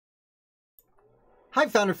Hi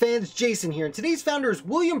Founder fans, Jason here, and today's founder is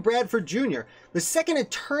William Bradford Jr., the second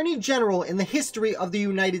Attorney General in the history of the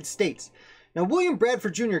United States. Now, William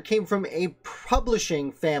Bradford Jr. came from a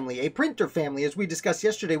publishing family, a printer family, as we discussed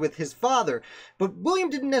yesterday with his father, but William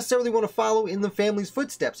didn't necessarily want to follow in the family's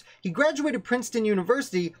footsteps. He graduated Princeton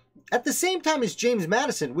University at the same time as James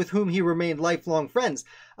Madison, with whom he remained lifelong friends.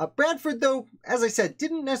 Bradford, though, as I said,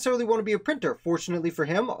 didn't necessarily want to be a printer. Fortunately for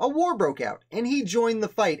him, a war broke out, and he joined the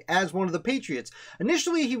fight as one of the patriots.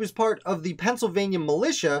 Initially, he was part of the Pennsylvania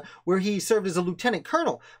militia, where he served as a lieutenant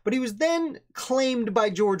colonel, but he was then claimed by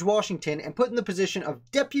George Washington and put in the position of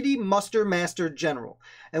Deputy Muster Master General.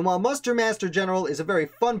 And while Muster Master General is a very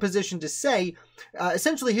fun position to say,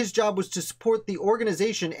 essentially his job was to support the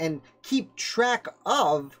organization and keep track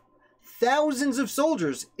of thousands of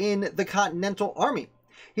soldiers in the Continental Army.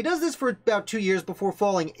 He does this for about 2 years before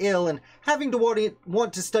falling ill and having to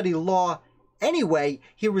want to study law anyway.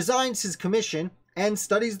 He resigns his commission and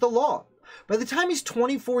studies the law. By the time he's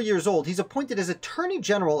 24 years old, he's appointed as Attorney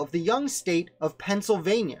General of the young state of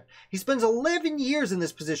Pennsylvania. He spends 11 years in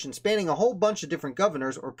this position, spanning a whole bunch of different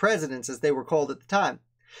governors, or presidents as they were called at the time,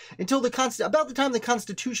 until about the time the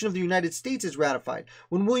Constitution of the United States is ratified,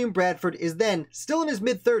 when William Bradford is then, still in his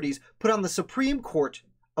mid-30s, put on the Supreme Court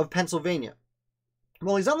of Pennsylvania.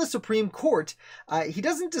 While he's on the Supreme Court, he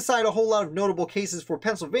doesn't decide a whole lot of notable cases for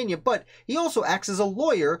Pennsylvania, but he also acts as a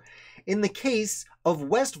lawyer in the case of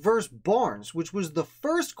West v. Barnes, which was the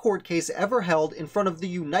first court case ever held in front of the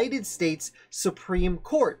United States Supreme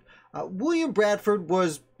Court. William Bradford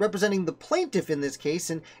was representing the plaintiff in this case,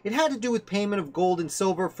 and it had to do with payment of gold and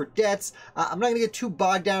silver for debts. I'm not going to get too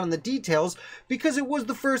bogged down in the details because it was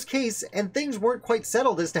the first case and things weren't quite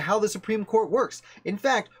settled as to how the Supreme Court works. In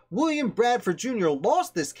fact, William Bradford Jr.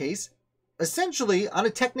 lost this case essentially on a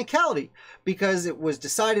technicality because it was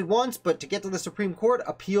decided once, but to get to the Supreme Court,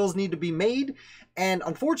 appeals need to be made. And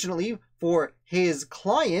unfortunately for his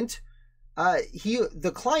client,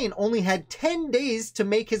 the client only had 10 days to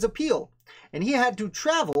make his appeal, and he had to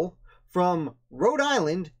travel from Rhode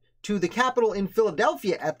Island to the Capitol in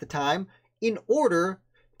Philadelphia at the time in order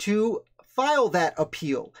to file that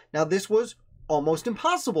appeal. Now, this was almost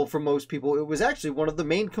impossible for most people. It was actually one of the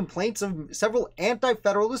main complaints of several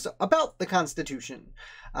anti-federalists about the Constitution.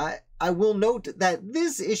 I will note that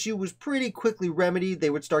this issue was pretty quickly remedied. They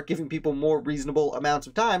would start giving people more reasonable amounts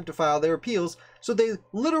of time to file their appeals, so they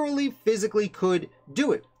literally physically could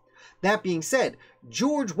do it. That being said,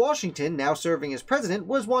 George Washington, now serving as president,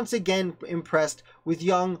 was once again impressed with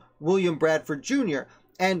young William Bradford Jr.,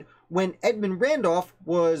 and when Edmund Randolph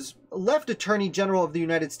was left Attorney General of the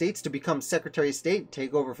United States to become Secretary of State,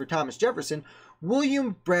 take over for Thomas Jefferson,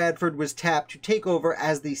 William Bradford was tapped to take over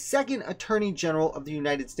as the second Attorney General of the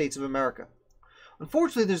United States of America.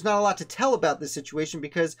 Unfortunately, there's not a lot to tell about this situation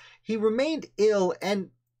because he remained ill,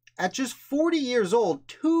 and at just 40 years old,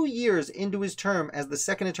 2 years into his term as the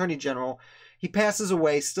second Attorney General, he passes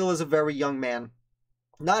away still as a very young man,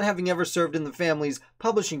 not having ever served in the family's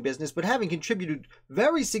publishing business, but having contributed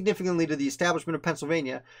very significantly to the establishment of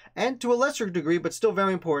Pennsylvania, and to a lesser degree, but still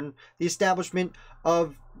very important, the establishment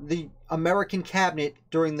of the American cabinet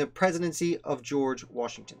during the presidency of George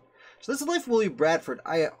Washington. So that's the life of William Bradford.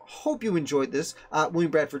 I hope you enjoyed this.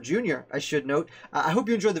 William Bradford Jr., I should note. I hope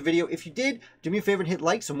you enjoyed the video. If you did, do me a favor and hit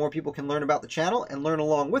like so more people can learn about the channel and learn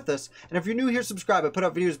along with us. And if you're new here, subscribe. I put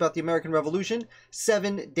out videos about the American Revolution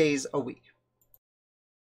 7 days a week.